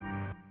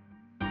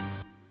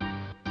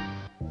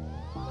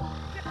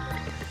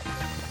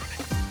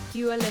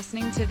You are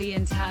listening to the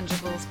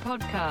Intangibles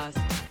podcast.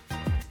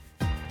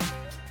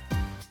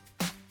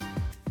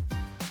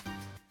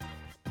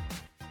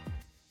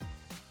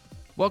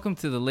 Welcome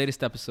to the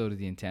latest episode of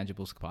the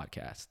Intangibles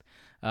podcast.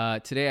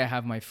 Today I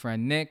have my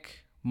friend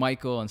Nick,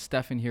 Michael, and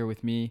Stefan here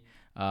with me,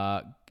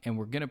 and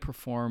we're going to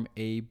perform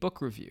a book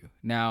review.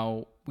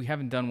 Now, we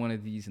haven't done one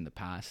of these in the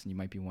past, and you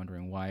might be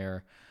wondering why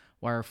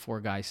are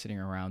four guys sitting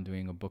around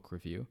doing a book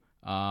review?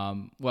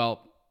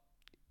 Well,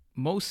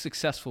 most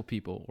successful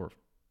people, or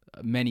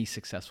many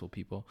successful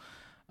people,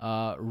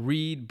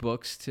 read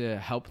books to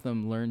help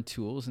them learn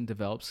tools and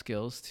develop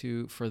skills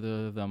to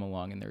further them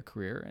along in their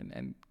career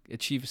and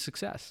achieve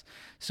success.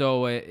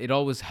 So it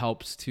always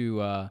helps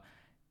to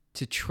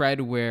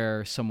tread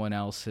where someone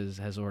else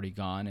has already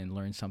gone and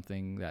learn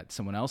something that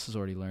someone else has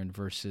already learned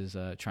versus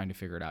trying to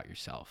figure it out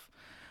yourself.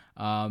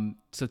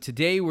 So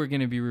today we're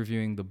going to be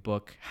reviewing the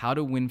book, How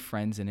to Win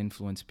Friends and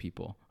Influence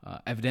People.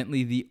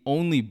 Evidently the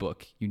only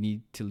book you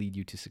need to lead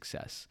you to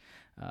success.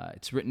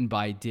 It's written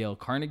by Dale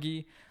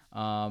Carnegie.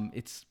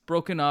 It's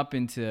broken up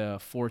into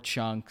 4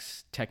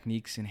 chunks: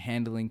 techniques in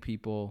handling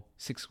people,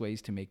 6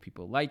 ways to make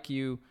people like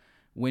you,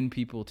 win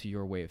people to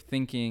your way of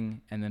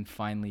thinking, and then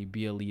finally,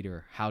 be a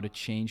leader, how to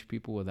change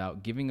people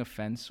without giving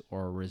offense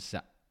or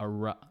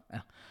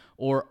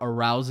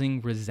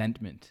arousing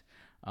resentment.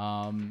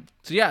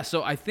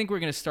 So I think we're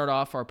going to start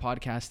off our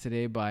podcast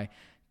today by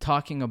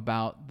talking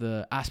about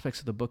the aspects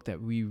of the book that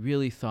we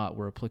really thought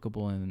were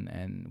applicable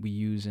and we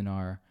use in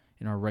our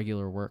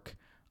regular work.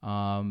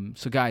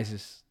 So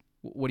guys,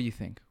 what do you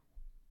think?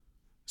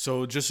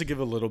 So just to give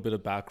a little bit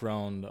of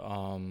background,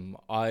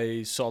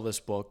 I saw this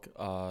book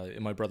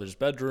in my brother's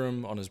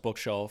bedroom on his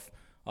bookshelf.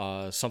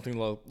 Something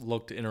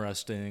looked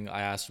interesting.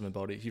 I asked him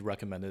about it. He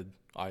recommended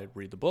I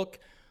read the book.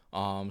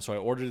 So I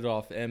ordered it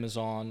off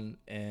Amazon,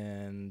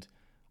 and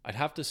I'd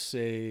have to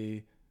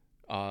say,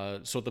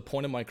 so at the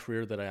point in my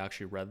career that I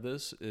actually read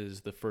this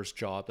is the first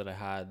job that I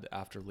had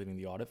after leaving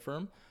the audit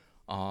firm.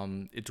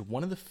 It's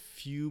one of the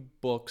few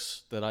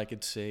books that I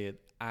could say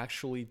it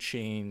actually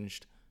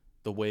changed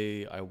the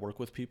way I work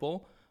with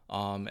people.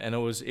 And I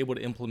was able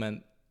to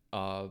implement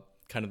kind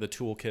of the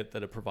toolkit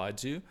that it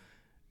provides you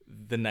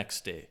the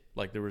next day.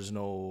 Like there was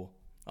no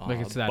like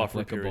it's that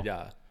buffer applicable.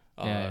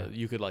 period.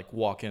 You could like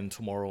walk in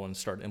tomorrow and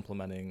start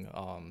implementing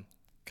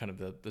kind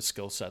of the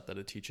skill set that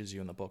it teaches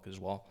you in the book as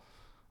well.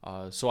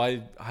 So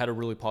I had a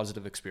really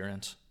positive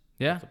experience.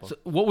 Yeah. So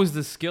what was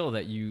the skill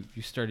that you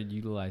started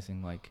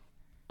utilizing? Like,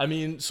 I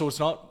mean, so it's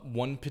not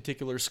one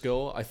particular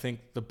skill. I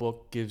think the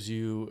book gives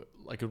you,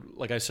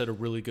 like I said, a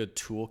really good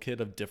toolkit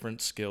of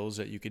different skills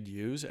that you could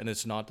use. And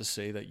it's not to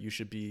say that you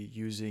should be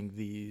using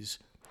these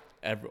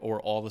or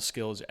all the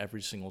skills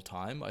every single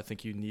time. I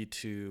think you need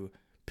to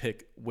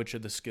pick which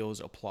of the skills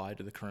apply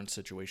to the current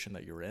situation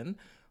that you're in.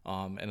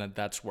 And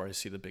that's where I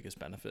see the biggest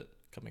benefit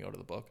coming out of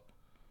the book.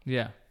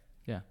 Yeah.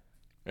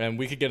 And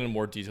we could get into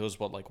more details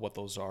about like what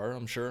those are,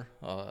 I'm sure,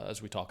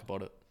 as we talk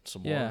about it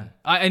some more. Yeah,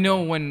 I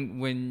know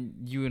when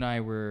you and I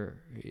were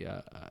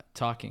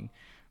talking,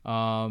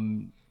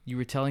 you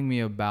were telling me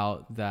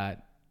about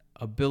that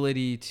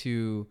ability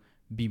to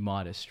be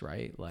modest,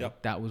 right?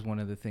 Like That was one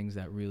of the things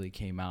that really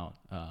came out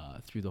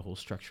through the whole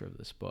structure of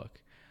this book.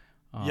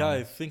 Yeah,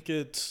 I think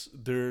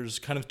there's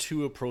kind of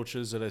 2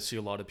 approaches that I see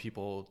a lot of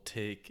people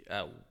take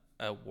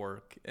at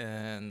work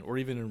or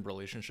even in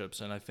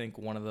relationships. And I think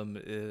one of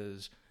them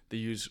is they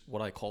use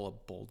what I call a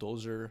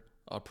bulldozer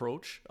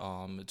approach.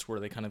 It's where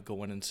they kind of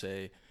go in and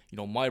say,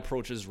 my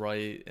approach is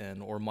right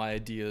or my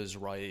idea is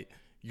right.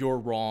 You're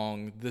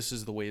wrong. This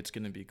is the way it's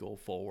going to be go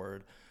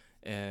forward.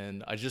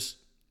 And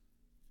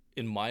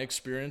in my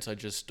experience, I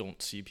just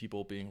don't see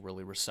people being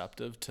really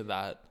receptive to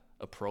that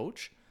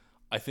approach.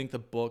 I think the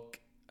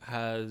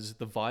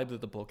vibe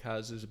that the book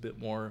has is a bit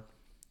more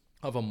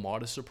of a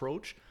modest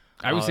approach.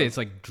 I would say it's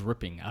like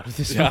dripping out of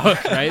this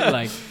book, right?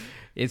 Like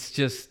it's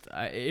just,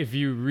 if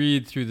you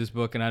read through this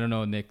book, and I don't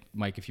know,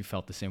 Mike, if you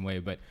felt the same way,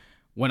 but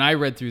when I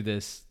read through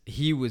this,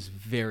 he was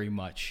very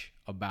much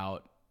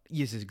about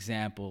his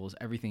examples.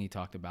 Everything he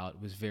talked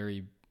about was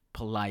very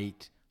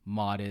polite,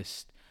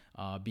 modest,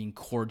 being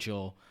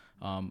cordial.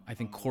 I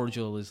think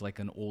cordial is like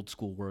an old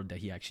school word that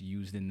he actually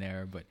used in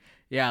there, but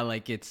yeah,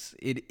 like it's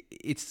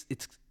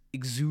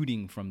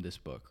exuding from this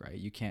book, right?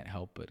 You can't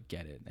help but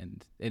get it,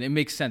 and it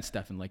makes sense,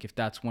 Stefan. Like if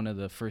that's one of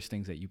the first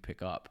things that you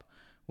pick up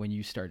when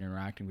you start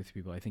interacting with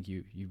people, I think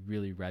you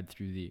really read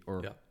through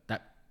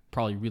that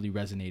probably really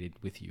resonated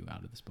with you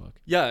out of this book.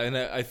 Yeah, and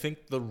I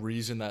think the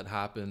reason that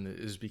happened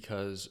is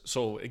because,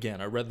 so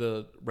again, I read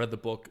the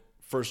book,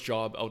 first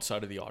job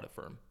outside of the audit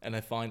firm, and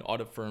I find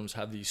audit firms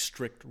have these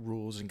strict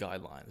rules and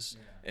guidelines.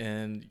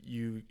 And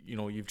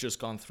you've just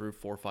gone through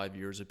 4 or 5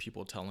 years of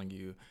people telling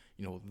you,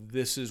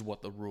 this is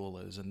what the rule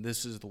is and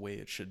this is the way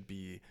it should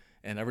be,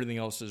 and everything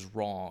else is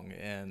wrong,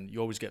 and you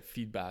always get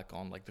feedback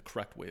on like the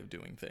correct way of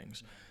doing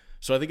things.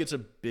 So I think it's a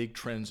big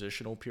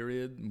transitional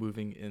period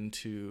moving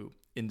into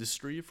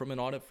industry from an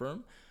audit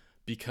firm,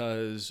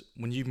 because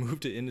when you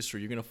move to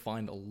industry, you're going to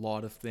find a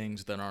lot of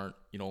things that aren't,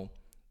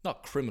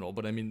 not criminal,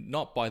 but I mean,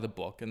 not by the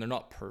book, and they're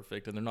not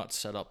perfect, and they're not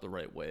set up the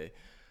right way.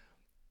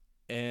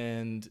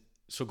 And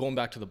so going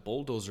back to the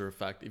bulldozer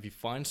effect, if you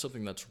find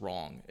something that's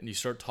wrong and you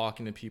start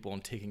talking to people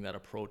and taking that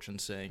approach and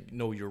saying,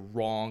 no, you're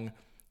wrong,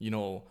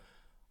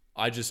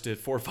 I just did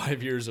 4 or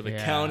 5 years of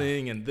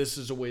accounting and this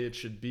is the way it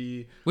should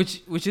be.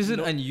 Which isn't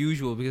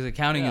unusual, because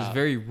accounting is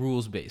very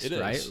rules based,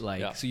 right? Is.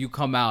 So you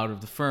come out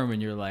of the firm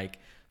and you're like,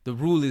 the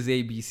rule is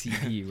A, B, C,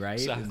 D, right?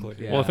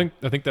 Exactly. Well,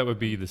 I think that would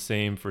be the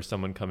same for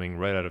someone coming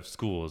right out of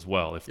school as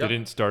well. If they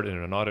didn't start in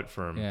an audit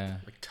firm,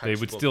 they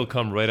would still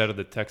come right out of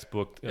the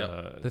textbook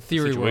the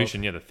theory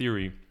situation. Yeah, the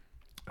theory,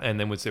 and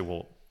then would say,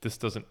 well, this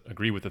doesn't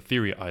agree with the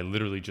theory I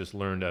literally just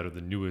learned out of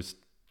the newest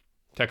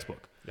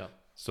textbook. Yeah.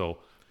 So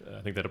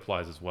I think that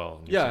applies as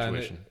well in your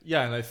situation.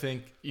 And I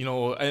think,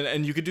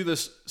 and you could do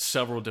this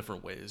several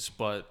different ways,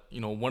 but,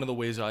 one of the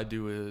ways I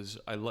do is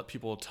I let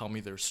people tell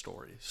me their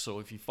story. So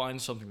if you find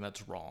something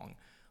that's wrong,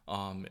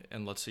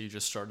 and let's say you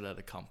just started at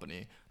a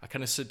company, I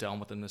kind of sit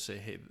down with them and say,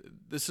 hey,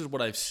 this is what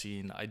I've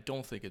seen. I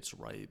don't think it's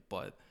right,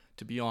 but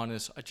to be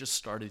honest, I just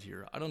started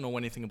here. I don't know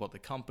anything about the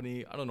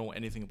company. I don't know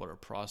anything about our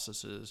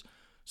processes.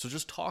 So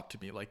just talk to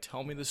me, like,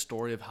 tell me the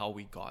story of how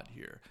we got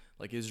here.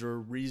 Like, is there a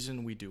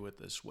reason we do it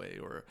this way?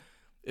 Or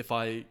if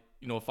I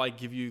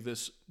give you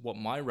this, what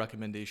my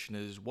recommendation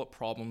is, what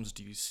problems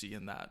do you see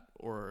in that?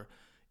 Or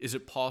is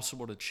it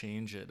possible to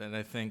change it? And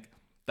I think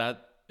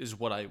that is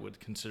what I would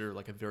consider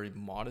like a very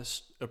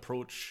modest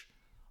approach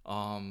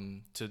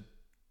to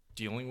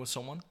dealing with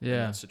someone in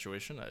that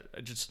situation.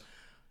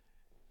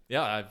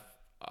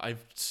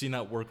 I've seen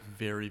that work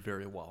very,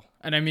 very well.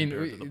 And I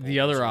mean, the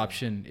other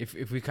option,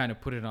 if we kind of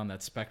put it on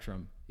that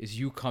spectrum, is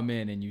you come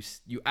in and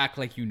you act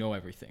like you know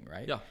everything,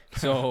 right? Yeah.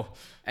 So,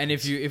 and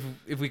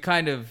if we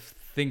kind of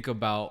think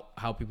about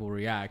how people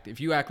react, if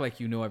you act like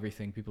you know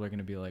everything, people are going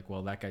to be like,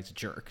 well, that guy's a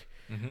jerk.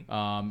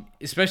 Mm-hmm.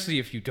 Especially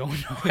if you don't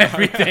know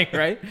everything,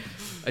 right?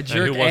 A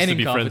jerk and, who wants to incompetent.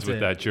 be friends with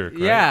that jerk,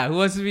 right? Yeah, who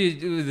wants to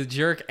be the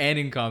jerk and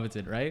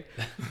incompetent, right?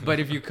 But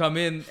if you come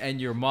in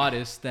and you're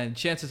modest, then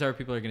chances are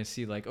people are going to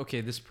see like,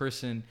 okay, this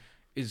person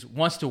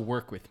wants to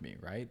work with me,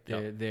 right?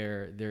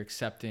 They're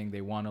accepting,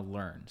 they want to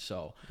learn.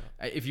 So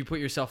if you put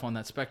yourself on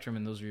that spectrum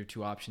and those are your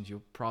two options,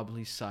 you'll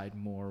probably side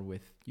more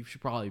with, you should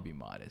probably be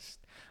modest.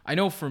 I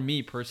know for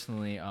me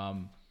personally,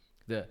 and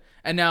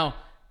now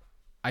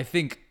I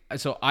think,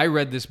 so I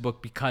read this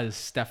book because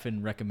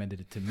Stefan recommended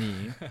it to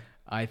me.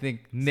 I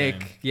think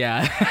Nick,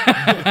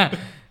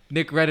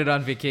 Nick read it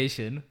on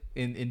vacation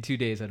in 2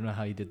 days. I don't know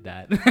how he did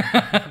that.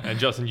 And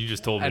Justin, you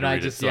just told me and to I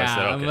read just, it, so I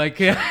said,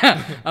 okay.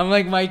 I'm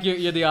like, Mike,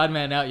 you're the odd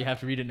man out. You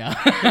have to read it now.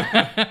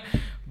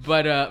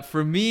 But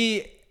for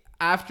me,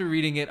 after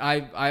reading it,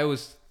 I'm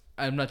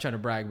not trying to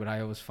brag, but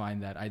I always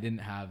find that I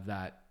didn't have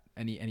that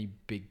any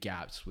big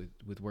gaps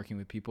with working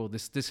with people.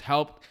 This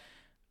helped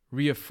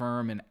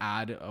reaffirm and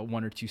add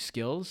one or two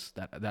skills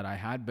that I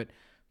had. But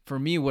for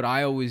me, what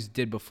I always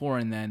did before,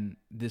 and then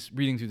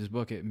reading through this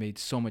book, it made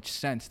so much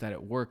sense that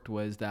it worked,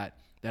 was that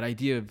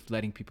idea of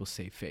letting people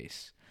save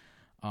face.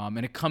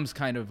 And it comes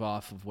kind of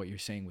off of what you're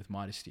saying with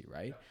modesty,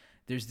 right?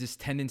 There's this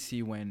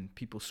tendency when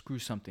people screw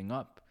something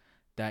up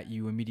that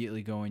you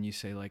immediately go and you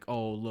say like,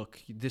 oh, look,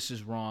 this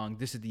is wrong.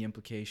 This is the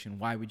implication.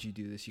 Why would you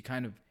do this?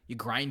 You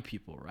grind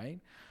people, right?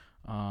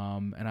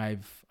 And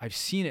I've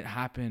seen it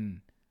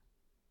happen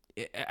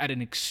at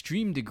an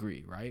extreme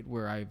degree, right?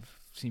 Where I've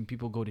seen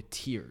people go to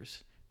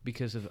tears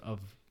because of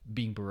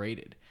being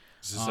berated.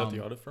 Is this at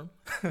the audit firm?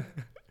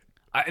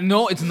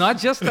 No, it's not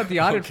just at the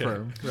audit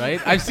firm,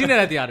 right? I've seen it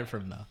at the audit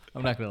firm, though.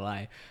 I'm not going to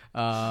lie.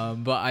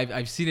 But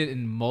I've seen it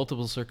in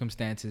multiple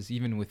circumstances,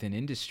 even within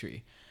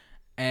industry.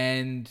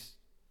 And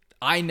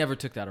I never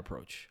took that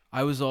approach.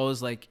 I was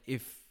always like,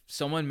 if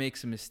someone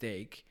makes a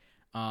mistake,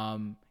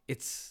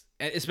 it's,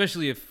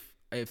 especially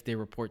if they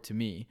report to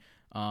me,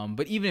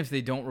 but even if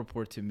they don't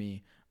report to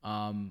me,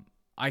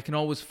 I can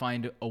always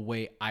find a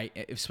way,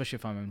 especially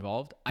if I'm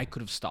involved, I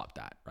could have stopped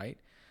that, right?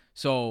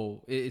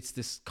 So it's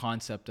this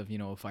concept of,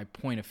 if I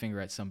point a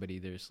finger at somebody,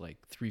 there's like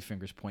 3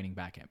 fingers pointing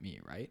back at me,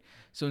 right?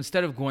 So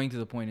instead of going to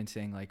the point and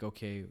saying like,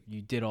 okay,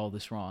 you did all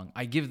this wrong,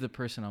 I give the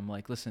person, I'm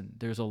like, listen,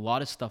 there's a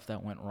lot of stuff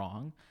that went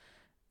wrong,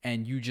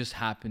 and you just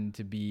happen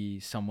to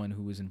be someone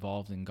who was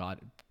involved and got,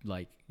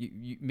 like,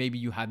 maybe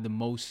you had the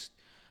most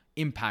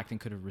impact and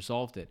could have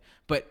resolved it.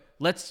 But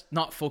let's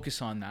not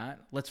focus on that.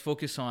 Let's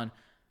focus on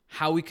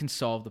how we can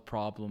solve the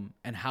problem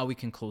and how we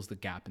can close the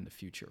gap in the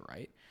future,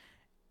 right?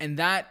 And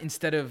that,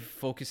 instead of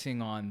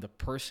focusing on the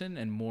person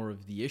and more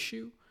of the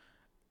issue,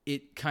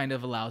 it kind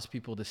of allows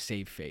people to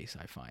save face,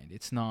 I find.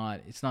 It's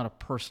not a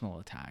personal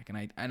attack.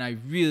 And I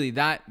really,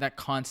 that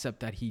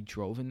concept that he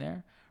drove in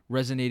there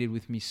resonated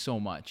with me so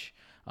much.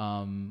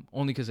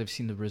 Only because I've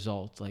seen the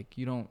result. Like,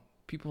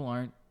 people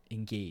aren't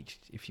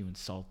engaged if you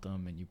insult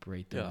them and you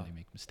berate them and they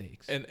make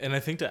mistakes. And I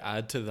think to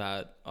add to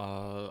that,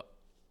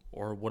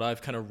 or what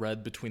I've kind of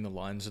read between the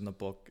lines in the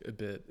book a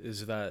bit,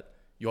 is that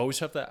you always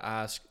have to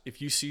ask,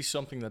 if you see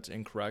something that's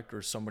incorrect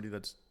or somebody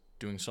that's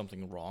doing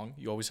something wrong,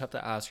 you always have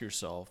to ask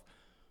yourself,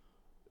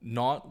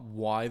 not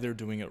why they're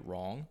doing it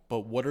wrong,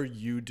 but what are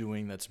you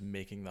doing that's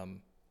making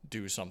them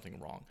do something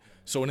wrong.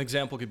 So an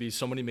example could be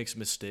somebody makes a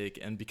mistake,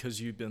 and because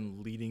you've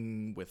been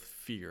leading with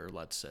fear,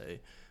 let's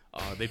say,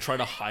 they try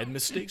to hide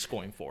mistakes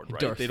going forward,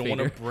 right? They don't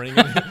want to bring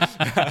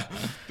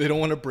they don't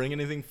want to bring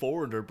anything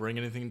forward or bring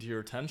anything to your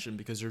attention,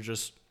 because they're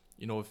just,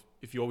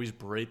 if you always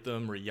berate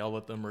them or yell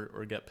at them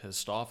or get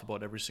pissed off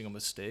about every single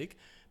mistake,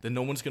 then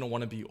no one's going to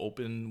want to be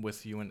open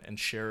with you and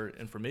share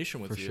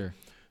information with you. Sure.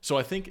 So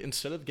I think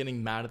instead of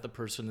getting mad at the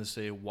person and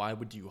say, why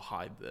would you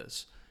hide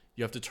this?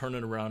 You have to turn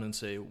it around and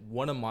say,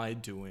 what am I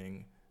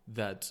doing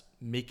that's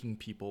making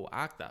people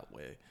act that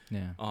way?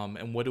 Yeah.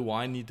 And what do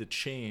I need to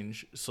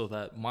change so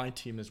that my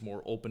team is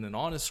more open and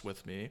honest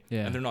with me,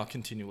 and they're not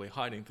continually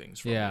hiding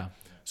things from me?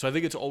 So I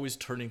think it's always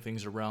turning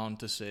things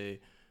around to say,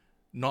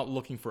 not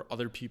looking for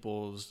other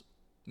people's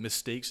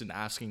mistakes and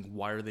asking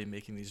why are they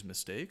making these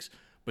mistakes,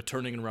 but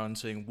turning around and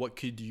saying, what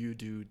could you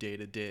do day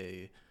to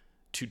day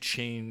to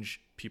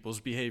change people's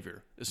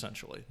behavior,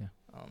 essentially?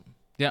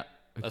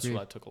 That's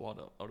what I took a lot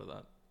out of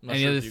that.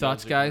 Any other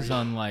thoughts, guys,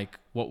 on like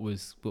what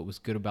was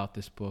good about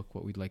this book,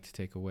 what we'd like to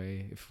take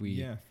away?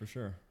 Yeah, for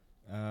sure.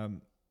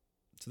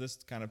 So this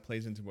kind of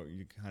plays into what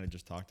you kind of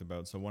just talked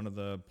about. So one of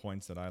the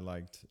points that I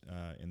liked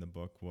in the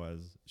book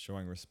was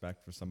showing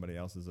respect for somebody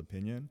else's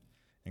opinion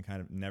and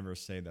kind of never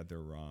say that they're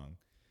wrong.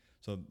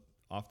 So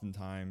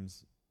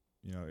oftentimes,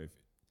 if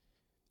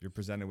you're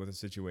presented with a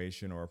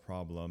situation or a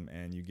problem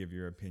and you give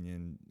your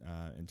opinion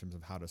in terms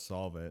of how to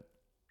solve it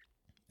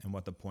and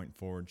what the point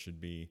forward should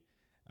be,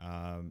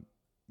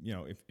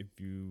 if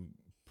you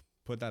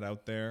put that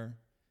out there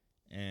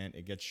and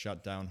it gets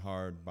shut down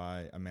hard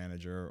by a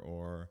manager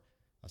or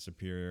a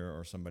superior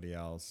or somebody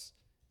else,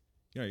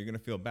 you're going to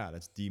feel bad.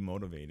 It's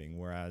demotivating.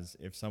 Whereas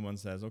if someone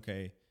says,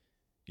 okay,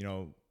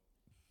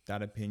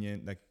 that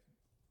opinion,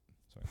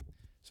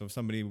 so if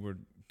somebody were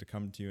to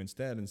come to you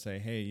instead and say,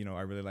 hey,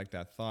 I really like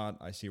that thought.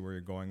 I see where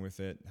you're going with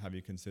it. Have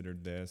you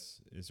considered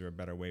this? Is there a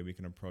better way we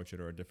can approach it,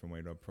 or a different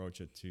way to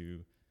approach it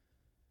to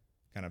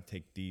kind of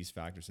take these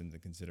factors into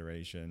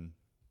consideration?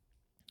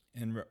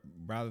 And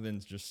rather than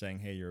just saying,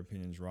 hey, your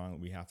opinion's wrong,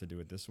 we have to do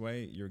it this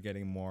way, you're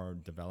getting more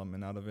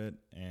development out of it.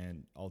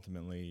 And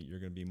ultimately, you're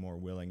going to be more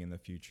willing in the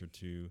future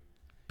to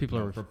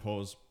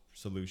propose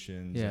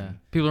solutions. Yeah.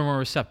 People are more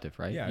receptive,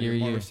 right? Yeah, you're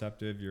more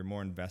receptive. You're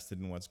more invested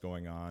in what's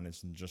going on.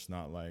 It's just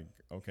not like,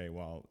 okay,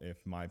 well,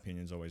 if my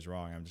opinion's always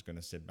wrong, I'm just going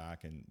to sit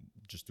back and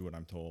just do what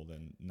I'm told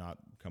and not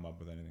come up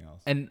with anything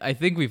else. And I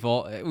think we've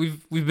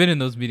been in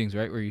those meetings,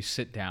 right, where you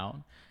sit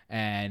down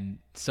and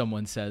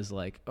someone says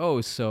like, oh,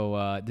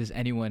 so does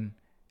anyone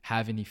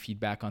have any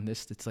feedback on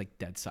this? It's like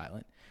dead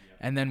silent. Yeah.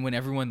 And then when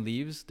everyone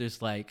leaves,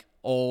 there's like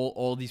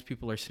all these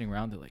people are sitting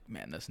around. They're like,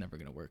 man, that's never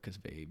going to work because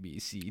of A, B,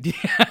 C, D.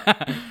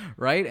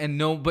 Right? And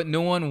no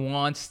one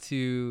wants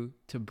to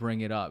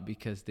bring it up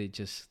because they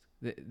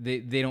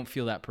don't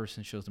feel that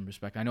person shows them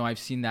respect. I know I've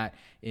seen that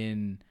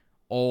in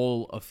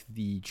all of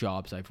the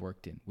jobs I've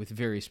worked in with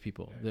various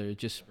people. They're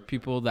just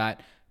people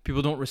that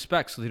people don't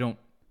respect. So they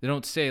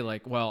don't say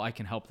like, well, I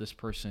can help this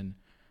person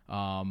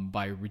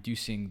by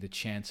reducing the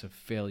chance of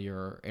failure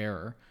or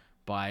error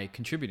by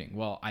contributing.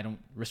 Well, I don't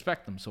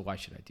respect them, so why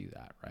should I do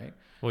that, right?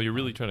 Well, you're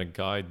really trying to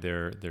guide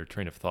their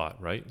train of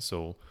thought, right?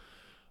 So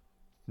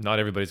not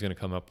everybody's going to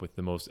come up with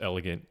the most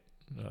elegant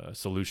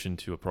solution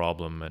to a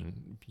problem,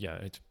 and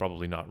it's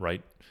probably not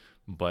right.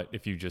 But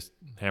if you just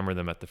hammer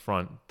them at the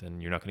front, then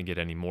you're not going to get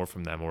any more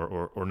from them,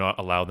 or not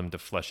allow them to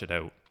flesh it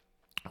out.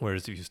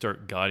 Whereas if you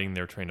start guiding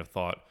their train of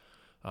thought,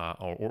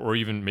 or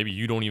even maybe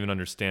you don't even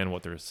understand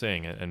what they're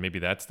saying, and maybe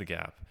that's the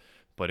gap.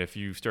 But if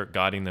you start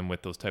guiding them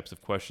with those types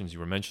of questions you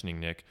were mentioning,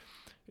 Nick,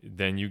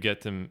 then you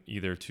get them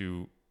either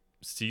to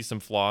see some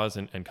flaws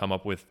and come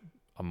up with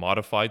a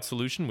modified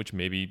solution, which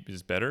maybe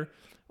is better,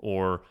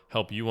 or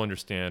help you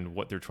understand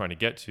what they're trying to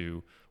get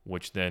to,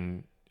 which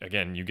then,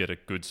 again, you get a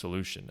good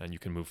solution and you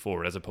can move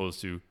forward, as opposed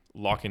to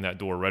locking that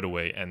door right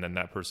away and then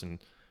that person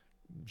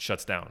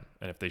shuts down.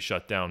 And if they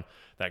shut down,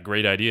 that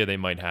great idea they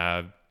might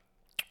have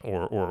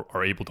or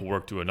are able to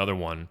work to another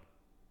one,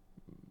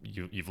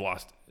 you've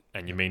lost,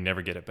 and you may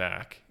never get it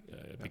back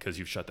because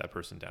you've shut that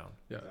person down.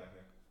 Yeah.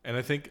 And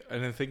I think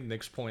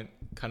Nick's point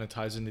kind of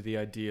ties into the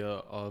idea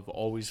of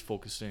always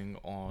focusing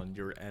on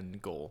your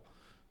end goal.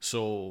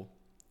 So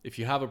if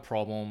you have a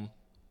problem,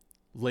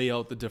 lay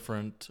out the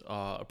different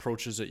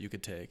approaches that you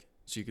could take.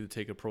 So you could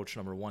take approach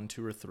number 1,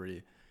 2, or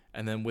 3.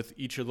 And then with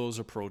each of those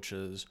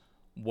approaches,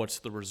 what's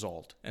the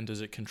result? And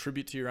does it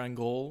contribute to your end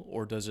goal,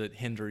 or does it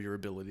hinder your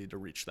ability to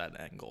reach that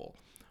end goal?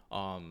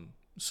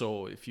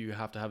 So if you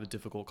have to have a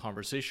difficult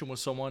conversation with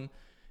someone,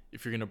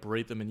 if you're going to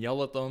berate them and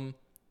yell at them,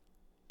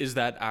 is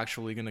that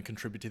actually going to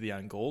contribute to the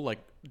end goal? Like,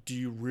 do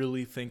you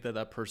really think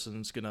that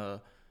person's going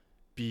to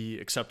be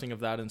accepting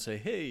of that and say,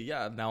 hey,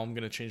 yeah, now I'm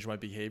going to change my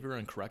behavior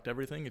and correct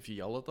everything if you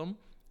yell at them?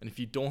 And if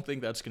you don't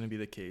think that's going to be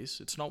the case,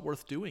 it's not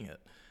worth doing it.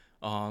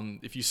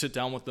 If you sit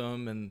down with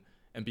them and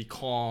be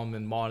calm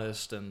and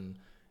modest and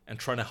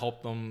trying to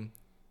help them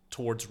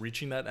towards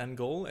reaching that end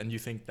goal, and you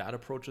think that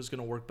approach is going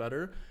to work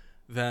better,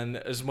 then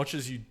as much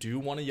as you do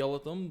want to yell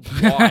at them,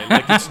 why?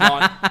 Like,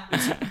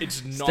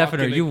 it's not Stefan,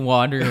 are you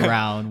wandering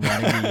around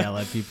wanting to yell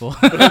at people?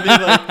 But I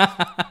mean,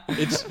 like,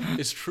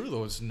 It's true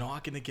though. It's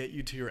not going to get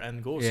you to your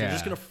end goal. So you're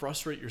just Yeah. going to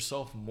frustrate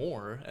yourself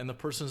more, and the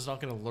person's not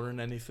going to learn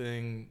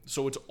anything.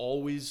 So it's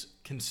always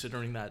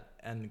considering that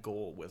end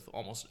goal with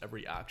almost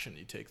every action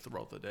you take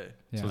throughout the day.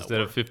 Yeah. So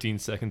instead of 15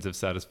 seconds of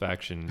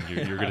satisfaction,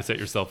 you're going to set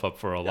yourself up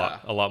for a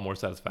lot more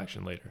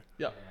satisfaction later.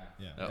 Yeah.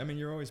 Yeah. Yep. I mean,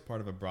 you're always part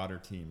of a broader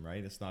team,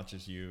 right? It's not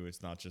just you.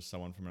 It's not just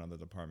someone from another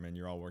department.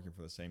 You're all working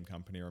for the same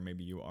company, or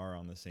maybe you are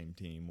on the same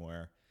team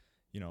where,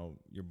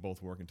 you're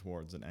both working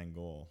towards an end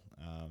goal.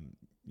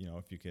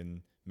 If you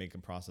can make a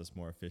process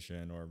more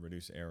efficient or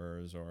reduce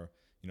errors or,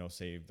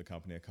 save the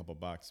company a couple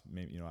bucks,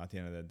 maybe, at the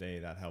end of the day,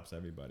 that helps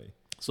everybody.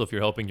 So if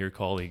you're helping your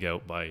colleague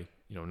out by,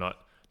 not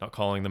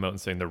calling them out and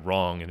saying they're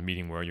wrong in a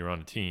meeting where you're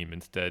on a team,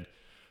 instead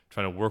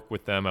trying to work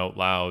with them out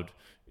loud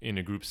in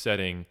a group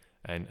setting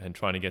and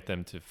trying to get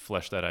them to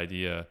flesh that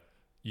idea,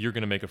 you're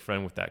going to make a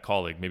friend with that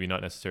colleague. Maybe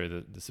not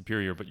necessarily the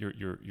superior, but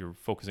you're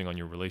focusing on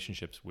your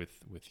relationships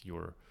with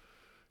your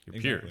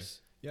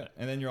peers. Yeah,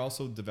 and then you're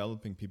also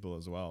developing people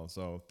as well.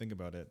 So think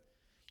about it.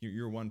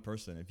 You're one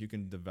person. If you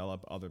can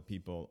develop other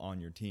people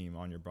on your team,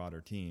 on your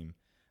broader team,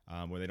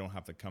 where they don't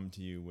have to come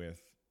to you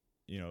with,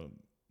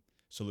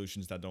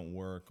 solutions that don't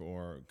work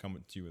or come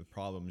to you with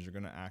problems, you're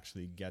going to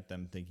actually get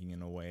them thinking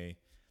in a way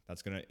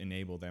that's going to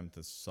enable them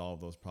to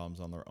solve those problems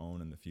on their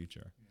own in the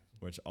future,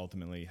 which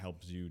ultimately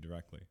helps you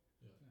directly.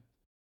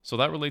 So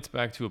that relates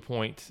back to a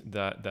point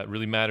that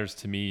really matters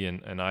to me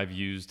and I've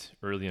used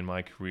early in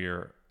my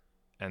career,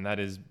 and that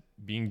is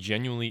being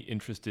genuinely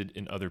interested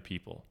in other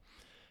people.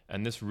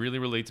 And this really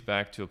relates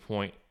back to a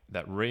point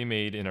that Ray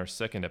made in our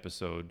second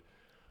episode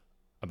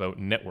about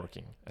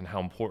networking and how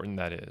important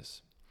that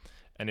is.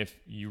 And if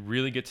you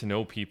really get to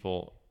know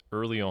people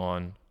early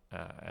on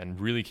and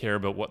really care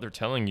about what they're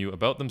telling you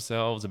about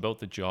themselves, about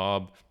the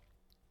job,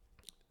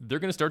 they're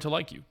going to start to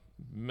like you.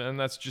 And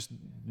that's just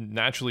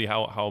naturally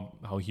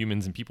how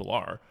humans and people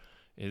are,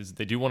 is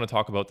they do want to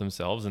talk about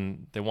themselves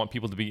and they want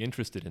people to be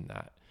interested in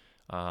that.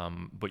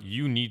 But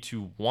you need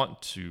to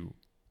want to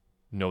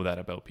know that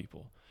about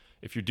people.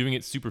 If you're doing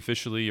it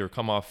superficially or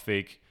come off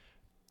fake,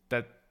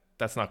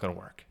 that's not going to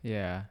work.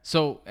 Yeah.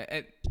 So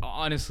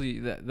honestly,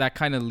 that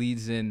kind of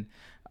leads in.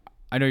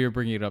 I know you're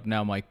bringing it up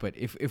now, Mike, but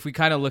if we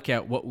kind of look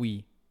at what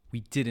we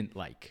didn't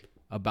like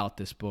about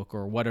this book,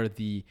 or what are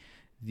the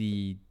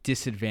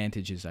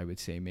disadvantages, I would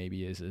say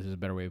maybe is a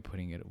better way of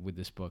putting it with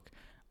this book,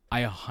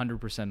 I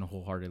 100%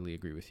 wholeheartedly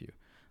agree with you.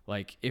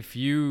 Like, if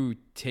you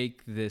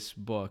take this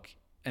book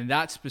and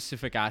that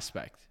specific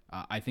aspect,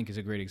 I think is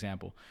a great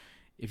example.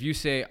 If you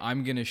say,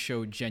 I'm going to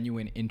show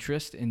genuine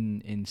interest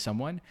in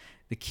someone,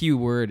 the key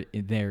word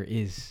in there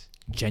is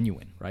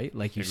genuine, right?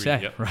 Like you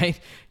said, yep. Right?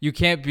 You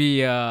can't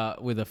be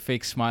with a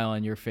fake smile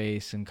on your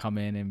face and come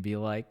in and be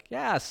like,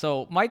 yeah,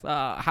 so Mike,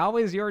 how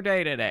is your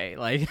day today?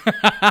 Like,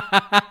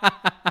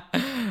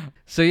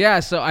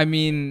 so I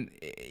mean,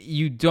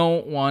 you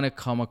don't want to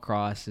come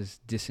across as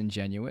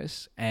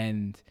disingenuous.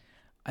 And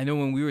I know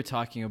when we were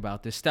talking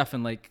about this,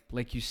 Stefan,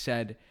 like you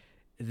said,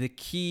 the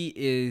key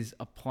is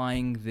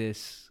applying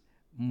this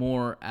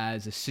more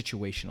as a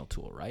situational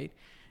tool, right?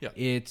 Yeah.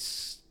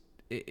 It's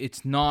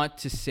not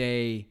to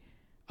say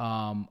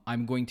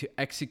I'm going to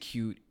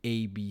execute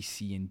A, B,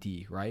 C, and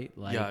D, right?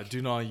 Like, Yeah,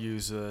 do not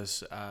use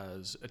this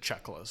as a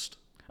checklist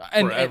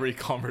and for every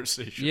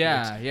conversation.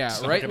 Yeah,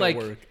 It's not right? gonna Like,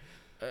 work.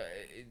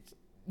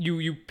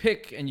 you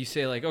pick and you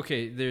say, like,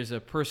 okay, there's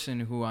a person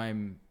who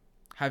I'm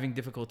having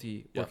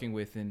difficulty working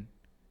with in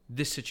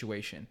this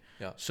situation.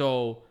 Yeah.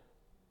 So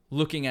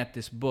looking at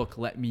this book,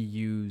 let me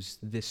use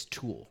this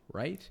tool,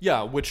 right?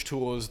 Yeah, which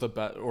tool is the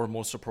best or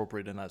most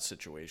appropriate in that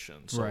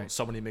situation? So Right.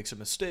 somebody makes a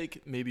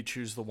mistake, maybe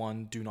choose the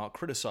one, do not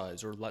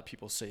criticize or let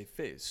people save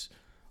face.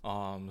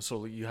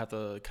 So you have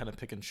to kind of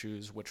pick and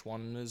choose which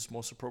one is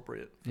most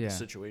appropriate for the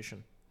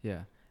situation.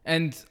 Yeah.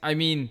 And I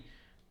mean,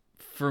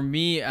 for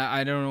me,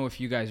 I don't know if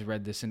you guys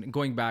read this, and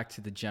going back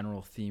to the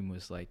general theme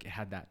was like, it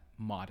had that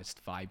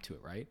modest vibe to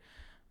it, right?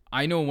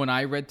 I know when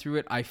I read through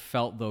it, I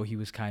felt though he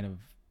was kind of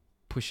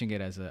pushing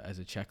it as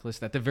a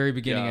checklist at the very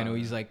beginning. I know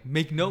he's like,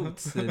 make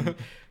notes and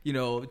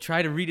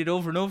try to read it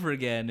over and over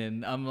again,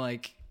 and I'm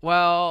like,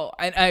 well,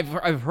 and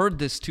I've heard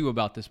this too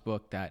about this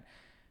book, that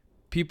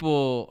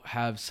people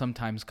have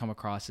sometimes come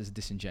across as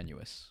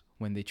disingenuous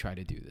when they try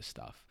to do this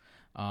stuff.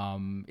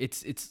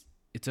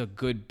 It's a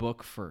good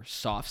book for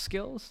soft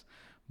skills,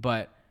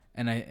 but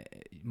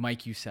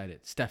Mike, you said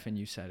it, Stefan,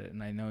 you said it,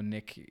 and I know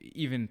Nick,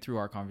 even through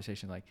our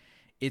conversation, like,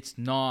 it's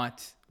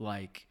not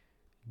like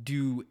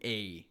do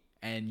A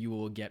and you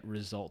will get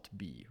result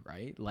B,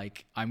 right?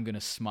 Like, I'm going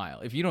to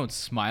smile. If you don't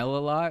smile a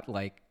lot,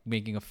 like,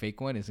 making a fake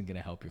one isn't going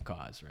to help your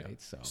cause, right?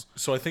 Yeah.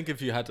 So I think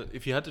if you had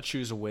to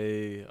choose a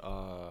way,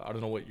 I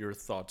don't know what your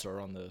thoughts are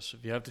on this.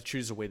 If you have to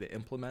choose a way to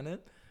implement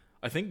it,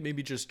 I think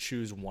maybe just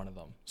choose one of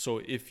them. So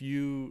if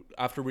you,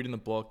 after reading the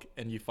book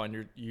and you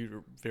find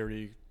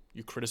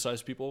you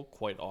criticize people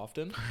quite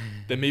often,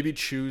 then maybe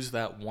choose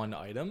that one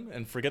item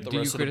and forget the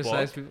rest of the book. Do you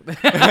criticize people?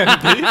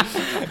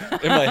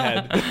 In my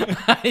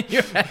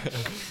head.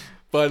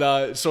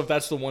 But so if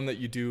that's the one that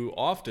you do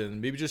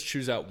often, maybe just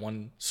choose that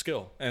one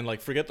skill and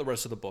like forget the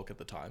rest of the book at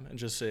the time and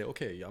just say,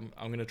 okay, I'm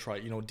going to try,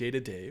 day to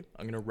day,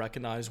 I'm going to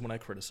recognize when I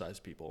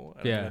criticize people,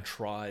 and I'm going to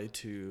try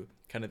to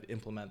kind of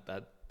implement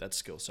that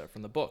skill set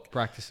from the book.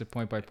 Practice it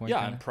point by point.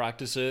 Yeah, and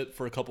practice it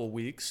for a couple of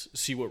weeks,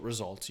 see what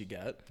results you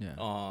get. Yeah.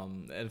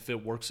 And if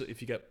it works,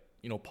 if you get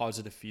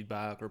positive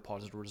feedback or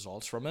positive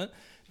results from it,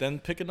 then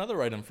pick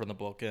another item from the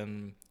book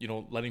and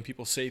letting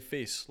people save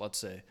face, let's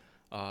say.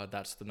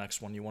 That's the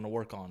next one you want to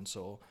work on.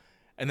 So,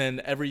 and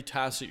then every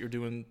task that you're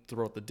doing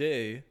throughout the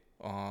day,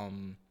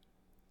 trying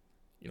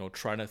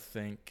to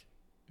think,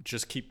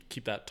 just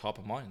keep that top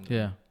of mind.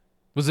 Yeah.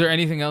 Was there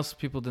anything else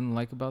people didn't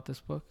like about this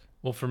book?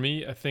 Well, for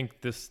me, I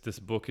think this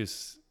book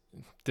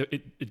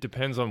it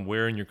depends on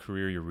where in your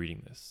career you're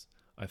reading this.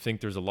 I think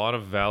there's a lot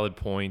of valid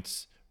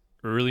points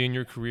early in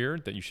your career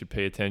that you should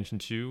pay attention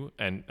to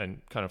and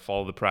kind of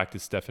follow the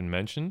practice Stefan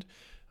mentioned.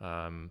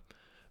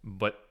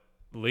 But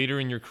later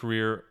in your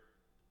career,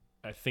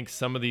 I think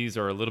some of these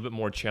are a little bit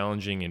more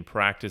challenging in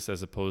practice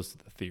as opposed to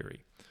the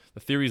theory. The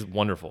theory is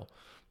wonderful,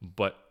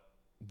 but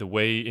the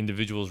way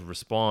individuals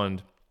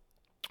respond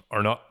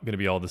are not going to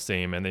be all the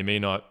same, and they may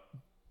not,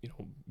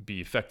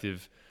 be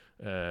effective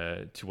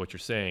to what you're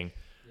saying.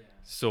 Yeah.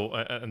 So,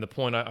 and the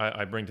point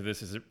I bring to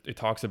this is it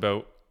talks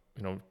about,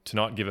 to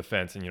not give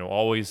offense and,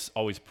 always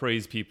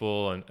praise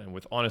people and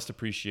with honest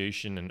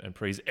appreciation and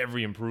praise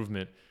every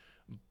improvement.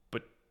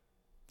 But,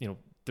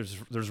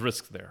 there's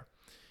risks there.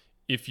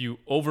 If you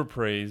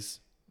overpraise,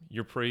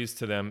 your praise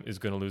to them is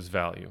going to lose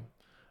value.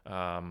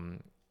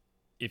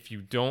 If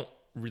you don't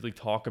really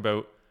talk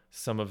about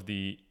some of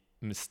the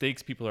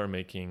mistakes people are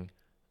making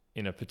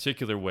in a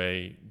particular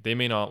way, they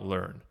may not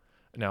learn.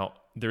 Now,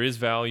 there is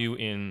value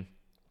in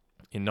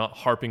not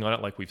harping on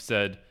it, like we've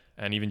said,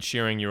 and even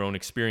sharing your own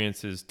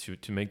experiences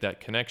to make that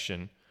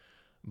connection.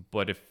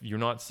 But if you're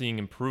not seeing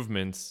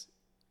improvements,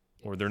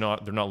 or they're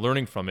not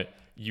learning from it,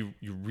 you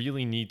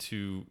really need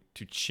to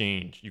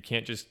change. You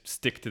can't just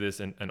stick to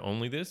this and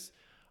only this.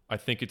 I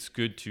think it's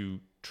good to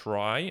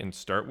try and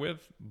start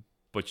with,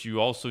 but you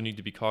also need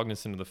to be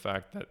cognizant of the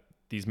fact that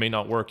these may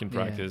not work in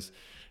practice,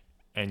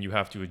 and you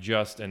have to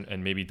adjust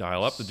and maybe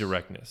dial up the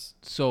directness.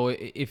 So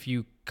if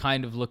you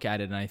kind of look at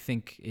it, and I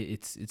think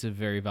it's a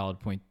very valid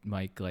point,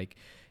 Mike, like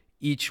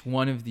each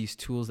one of these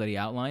tools that he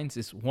outlines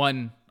is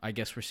one, I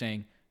guess we're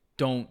saying,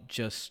 don't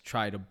just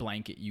try to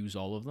blanket use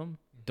all of them.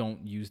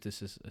 Don't use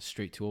this as a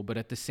straight tool. But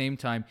at the same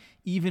time,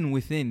 even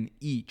within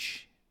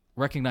each,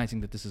 recognizing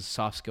that this is a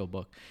soft skill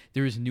book,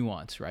 there is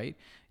nuance, right?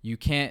 You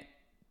can't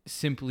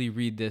simply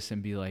read this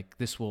and be like,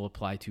 this will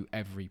apply to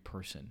every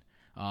person.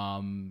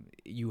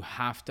 You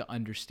have to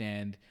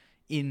understand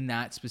in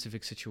that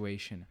specific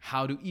situation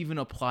how to even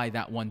apply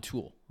that one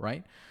tool,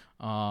 right?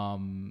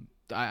 I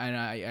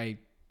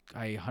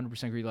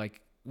 100% agree.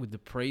 Like with the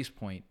praise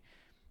point,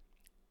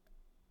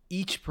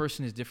 each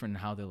person is different in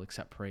how they'll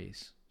accept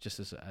praise, just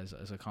as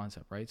a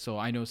concept, right? So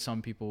I know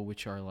some people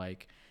which are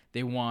like,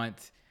 they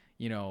want,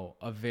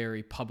 a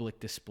very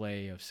public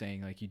display of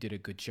saying like, you did a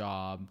good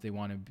job. They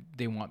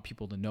want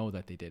people to know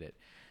that they did it.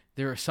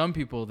 There are some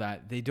people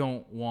that they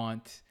don't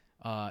want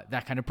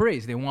that kind of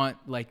praise. They want,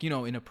 like,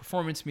 in a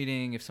performance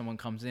meeting, if someone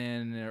comes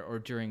in or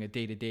during a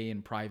day-to-day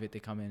in private, they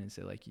come in and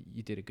say like,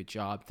 you did a good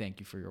job. Thank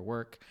you for your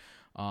work.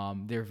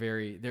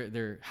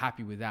 They're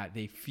happy with that.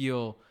 They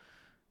feel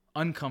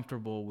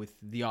uncomfortable with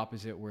the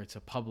opposite, where it's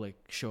a public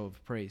show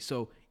of praise.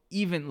 So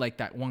even like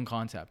that one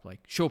concept, like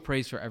show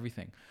praise for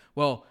everything.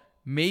 Well,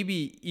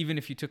 maybe even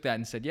if you took that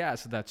and said, yeah,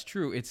 so that's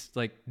true, it's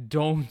like,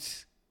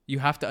 you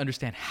have to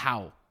understand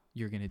how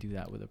you're going to do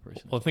that with a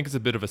person. Well, I think it's a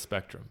bit of a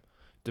spectrum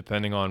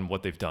depending on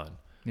what they've done.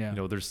 Yeah.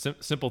 There's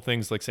simple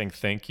things like saying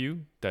thank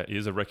you. That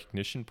is a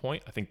recognition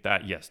point. I think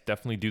that, yes,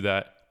 definitely do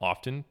that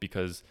often,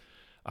 because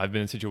I've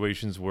been in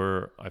situations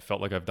where I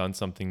felt like I've done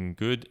something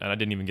good and I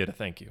didn't even get a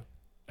thank you.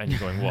 And you're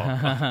going,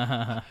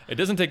 well, it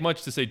doesn't take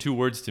much to say 2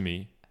 words to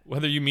me,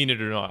 whether you mean it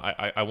or not.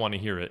 I want to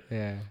hear it.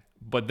 Yeah.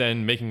 But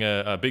then making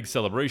a big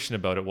celebration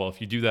about it. Well,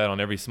 if you do that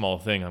on every small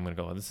thing, I'm going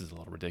to go, oh, this is a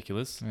little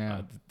ridiculous.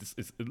 Yeah.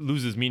 It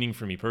loses meaning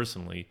for me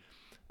personally.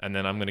 And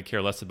then I'm going to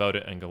care less about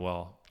it and go,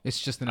 well, it's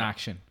just an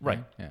action.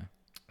 Right. Yeah.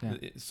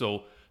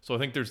 So I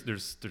think there's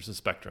a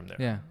spectrum there.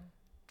 Yeah.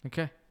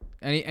 Okay.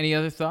 Any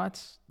other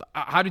thoughts?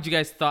 How did you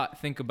guys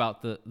think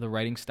about the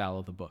writing style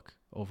of the book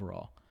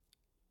overall?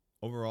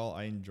 Overall,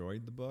 I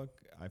enjoyed the book.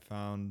 I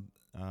found,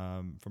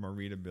 from a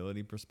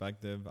readability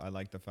perspective, I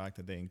like the fact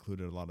that they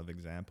included a lot of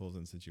examples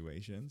and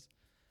situations.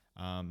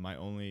 My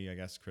only, I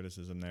guess,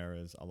 criticism there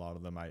is a lot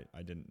of them I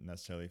didn't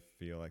necessarily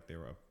feel like they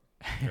were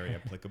very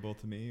applicable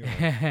to me. Or,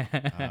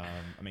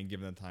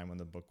 given the time when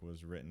the book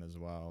was written as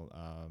well,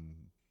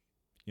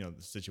 the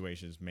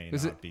situations may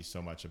not be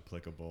so much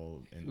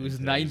applicable in it was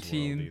in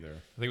 19 world either.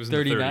 I think it was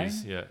in the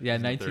 30s. Yeah,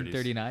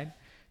 1939.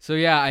 So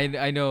yeah,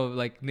 I know,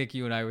 like Nick,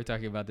 you and I were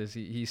talking about this.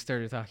 He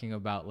started talking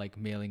about like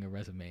mailing a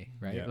resume,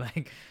 right? Yeah.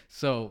 Like,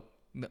 so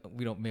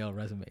we don't mail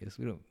resumes.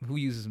 Who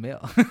uses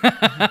mail?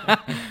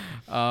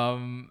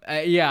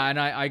 Yeah, and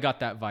I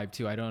got that vibe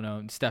too. I don't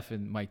know, Steph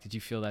and Mike, did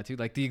you feel that too?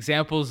 Like the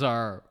examples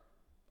are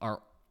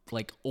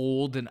like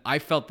old, and I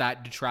felt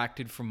that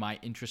detracted from my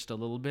interest a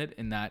little bit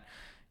in that,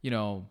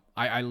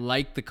 I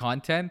like the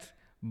content,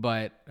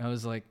 but I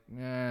was like,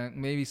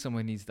 maybe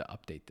someone needs to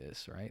update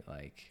this, right?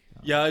 Like,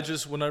 Yeah, I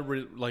just when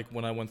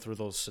I went through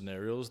those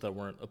scenarios that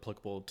weren't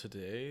applicable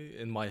today,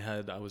 in my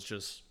head I was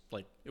just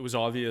like, it was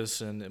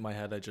obvious, and in my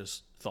head I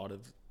just thought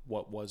of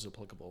what was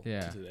applicable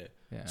to today.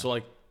 Yeah. So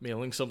like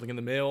mailing something in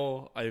the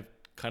mail, I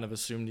kind of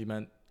assumed he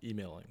meant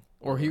emailing.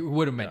 Or he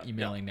would have meant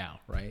emailing now,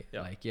 right?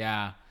 Yeah. Like,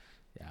 yeah.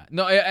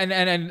 No,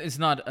 and it's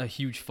not a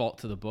huge fault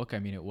to the book. I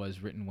mean, it was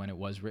written when it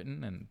was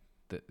written, and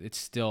it's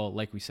still,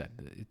 like we said,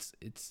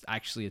 it's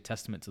actually a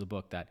testament to the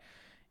book that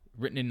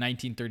written in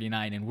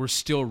 1939, and we're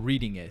still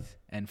reading it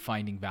and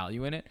finding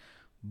value in it.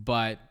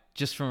 But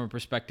just from a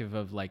perspective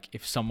of like,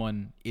 if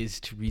someone is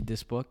to read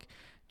this book,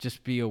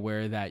 just be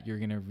aware that you're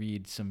going to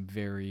read some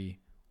very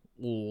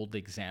old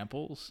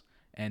examples,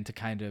 and to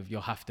kind of,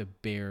 you'll have to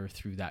bear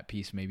through that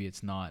piece. Maybe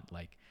it's not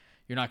like,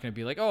 you're not going to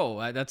be like,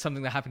 oh, that's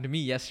something that happened to me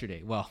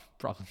yesterday. Well,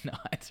 probably not.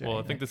 Right? Well,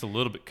 I think that's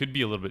could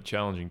be a little bit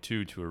challenging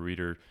too to a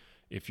reader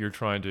if you're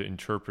trying to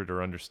interpret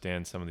or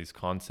understand some of these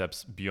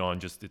concepts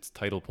beyond just its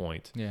title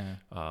point. Yeah.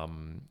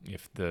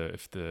 If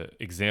the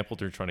example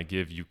they're trying to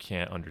give you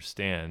can't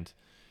understand,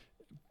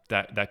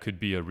 that could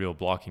be a real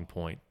blocking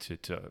point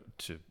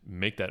to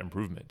make that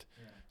improvement.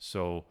 Yeah.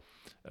 So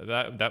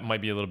that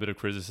might be a little bit of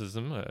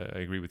criticism. I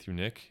agree with you,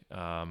 Nick.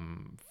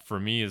 For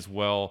me as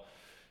well,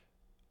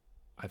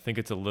 I think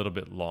it's a little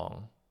bit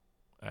long,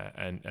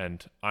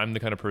 and I'm the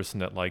kind of person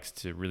that likes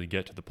to really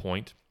get to the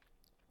point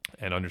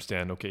and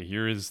understand. Okay,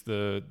 here is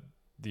the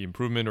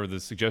improvement or the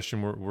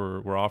suggestion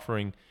we're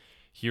offering.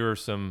 Here are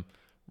some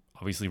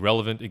obviously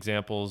relevant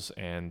examples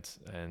and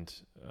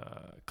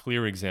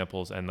clear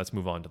examples, and let's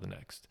move on to the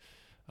next.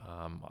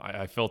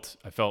 I felt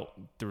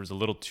there was a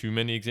little too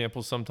many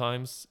examples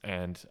sometimes,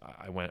 and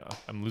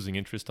I'm losing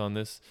interest on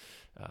this.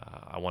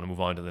 I want to move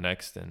on to the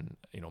next, and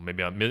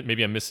maybe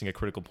I'm missing a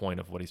critical point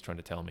of what he's trying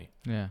to tell me.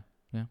 Yeah.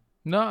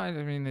 No, I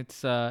mean,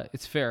 it's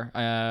fair,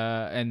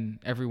 and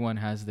everyone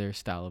has their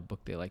style of book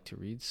they like to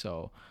read.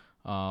 So,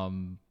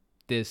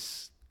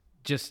 this,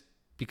 just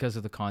because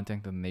of the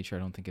content and the nature, I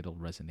don't think it'll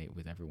resonate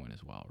with everyone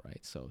as well, right?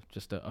 So,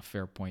 just a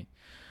fair point.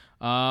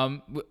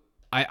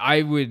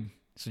 I would.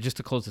 So just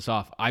to close this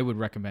off, I would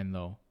recommend,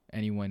 though,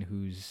 anyone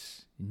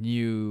who's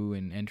new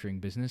and entering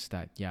business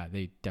that,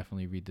 they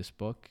definitely read this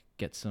book,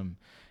 get some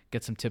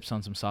tips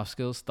on some soft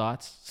skills,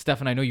 thoughts.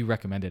 Stefan, I know you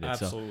recommended it.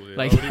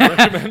 Absolutely. So,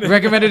 like,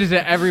 recommended it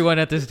to everyone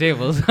at this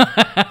table.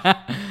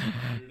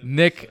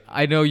 Nick,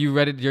 I know you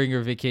read it during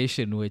your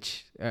vacation,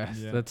 which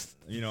that's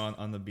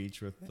on the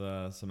beach with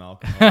some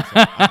alcohol.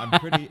 So I'm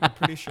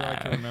pretty sure I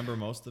can remember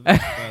most of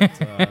it,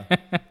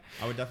 but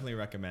I would definitely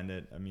recommend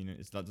it. I mean,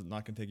 it's not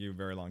going to take you a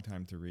very long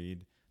time to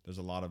read. There's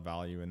a lot of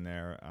value in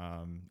there.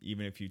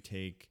 Even if you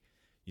take,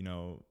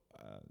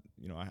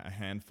 a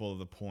handful of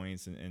the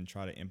points and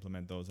try to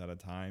implement those at a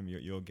time,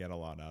 you'll get a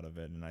lot out of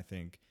it. And I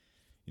think,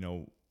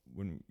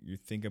 when you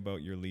think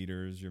about your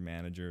leaders, your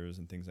managers,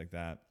 and things like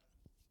that,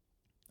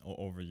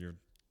 over your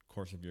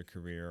course of your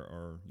career,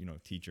 or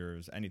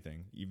teachers,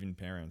 anything, even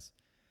parents,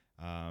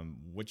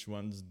 which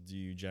ones do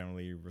you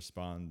generally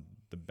respond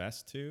the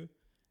best to?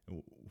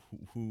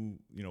 Who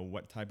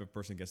what type of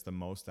person gets the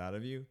most out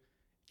of you?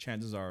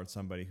 Chances are it's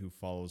somebody who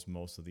follows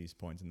most of these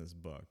points in this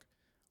book.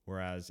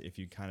 Whereas if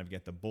you kind of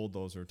get the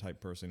bulldozer type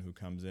person who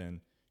comes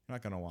in, you're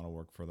not going to want to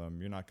work for them.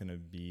 You're not going to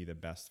be the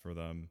best for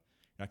them.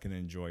 You're not going to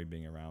enjoy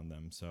being around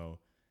them. So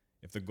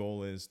if the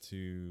goal is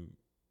to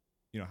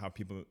have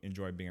people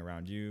enjoy being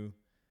around you,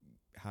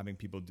 having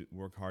people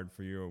work hard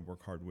for you or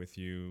work hard with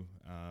you,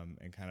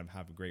 and kind of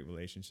have a great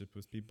relationship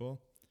with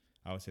people,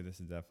 I would say this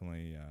is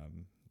definitely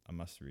a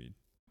must read.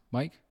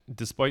 Mike?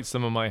 Despite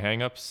some of my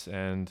hangups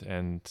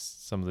and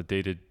some of the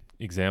dated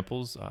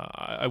examples,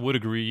 I would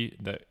agree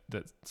that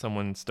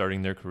someone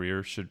starting their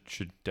career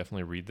should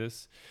definitely read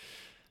this.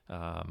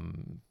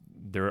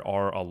 There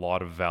are a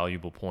lot of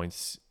valuable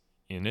points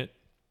in it,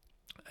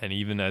 and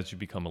even as you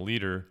become a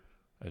leader,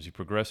 as you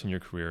progress in your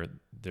career,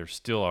 there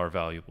still are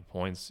valuable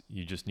points.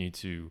 You just need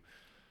to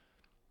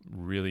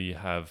really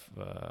have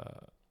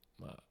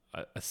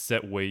a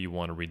set way you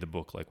want to read the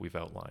book, like we've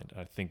outlined.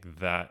 I think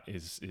that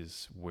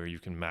is where you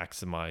can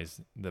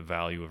maximize the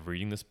value of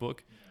reading this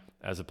book,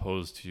 as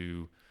opposed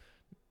to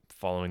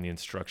following the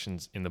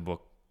instructions in the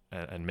book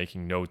and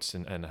making notes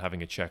and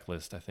having a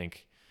checklist. I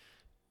think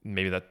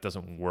maybe that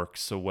doesn't work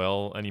so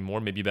well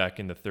anymore. Maybe back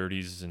in the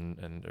 30s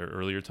and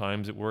earlier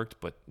times it worked,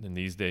 but in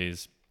these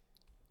days,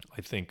 I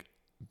think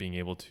being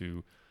able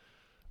to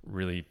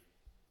really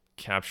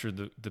capture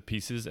the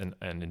pieces and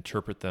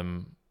interpret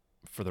them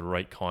for the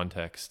right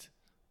context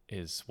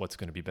is what's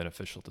going to be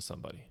beneficial to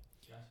somebody.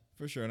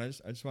 For sure. And I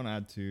just want to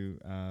add to,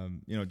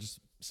 just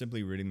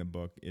simply reading the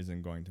book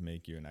isn't going to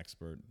make you an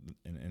expert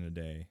in a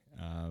day.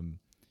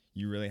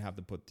 You really have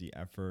to put the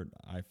effort,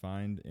 I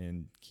find,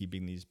 in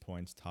keeping these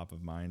points top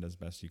of mind as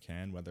best you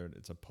can, whether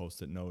it's a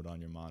Post-it note on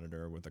your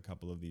monitor with a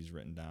couple of these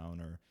written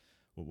down or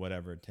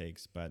whatever it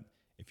takes. But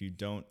if you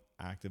don't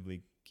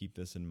actively keep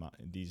this in mind,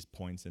 these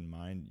points in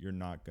mind, you're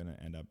not going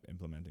to end up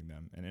implementing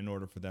them. And in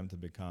order for them to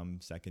become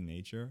second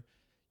nature,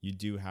 you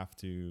do have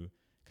to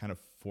kind of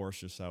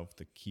force yourself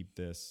to keep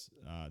this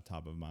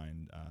top of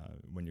mind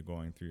when you're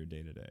going through your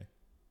day-to-day.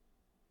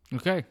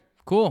 Okay,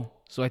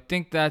 cool. So I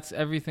think that's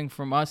everything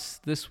from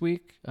us this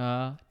week.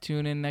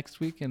 Tune in next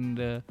week, and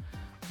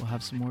we'll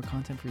have some more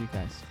content for you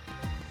guys.